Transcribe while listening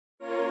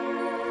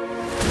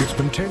It's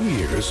been 10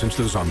 years since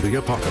the zombie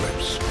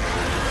apocalypse.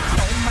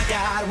 Oh my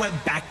God, we're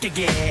back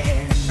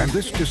again. And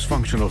this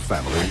dysfunctional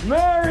family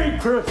Merry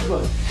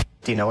Christmas!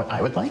 Do you know what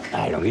I would like?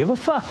 I don't give a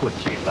fuck what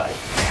you like.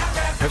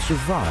 has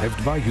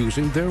survived by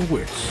using their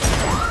wits.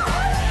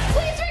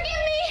 Please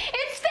forgive me!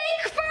 It's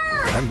fake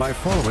fur! And by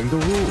following the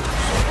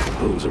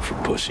rules. Rules are for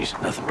pussies,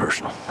 nothing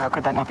personal. How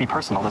could that not be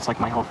personal? That's like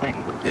my whole thing.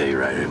 Yeah, you're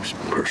right, it was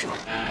personal.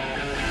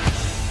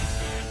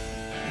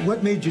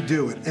 What made you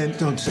do it? And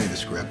don't say the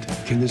script.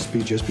 Can this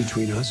be just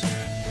between us?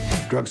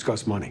 Drugs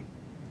cost money.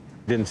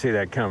 Didn't see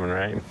that coming,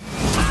 right?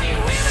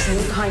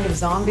 New kind of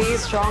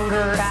zombies,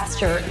 stronger,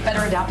 faster,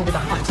 better adapted to the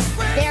hunt.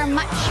 They're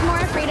much more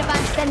afraid of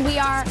us than we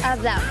are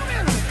of them.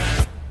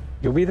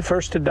 You'll be the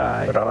first to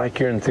die, but I like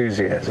your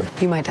enthusiasm.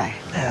 You might die.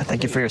 Yeah,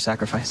 thank you for your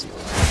sacrifice.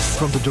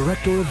 From the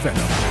director of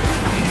Venom.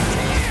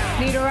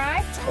 Need a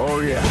ride? Oh,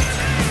 yeah.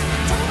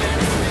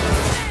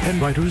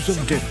 And writers of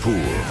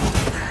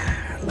Deadpool.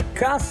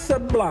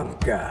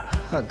 Casablanca.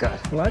 Oh, God.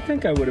 Well, I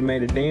think I would have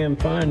made a damn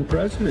fine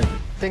president.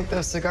 I think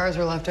those cigars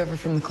were left over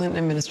from the Clinton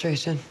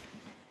administration.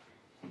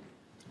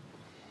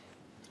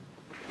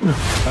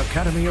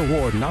 Academy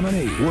Award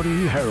nominee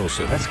Woody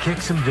Harrelson. Let's kick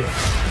some dick.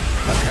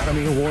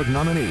 Academy Award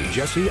nominee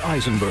Jesse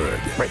Eisenberg.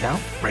 Right now?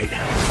 Right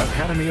now.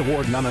 Academy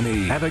Award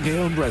nominee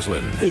Abigail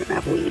Breslin. You don't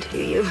have weed, do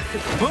you?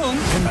 Boom!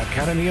 And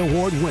Academy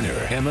Award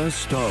winner Emma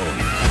Stone.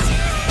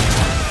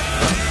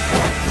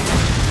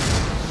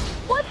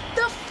 What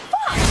the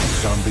fuck?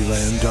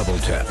 Zombieland Double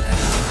Tap.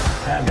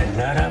 Time to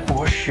nut up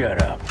or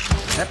shut up.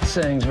 That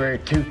saying's very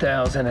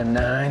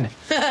 2009.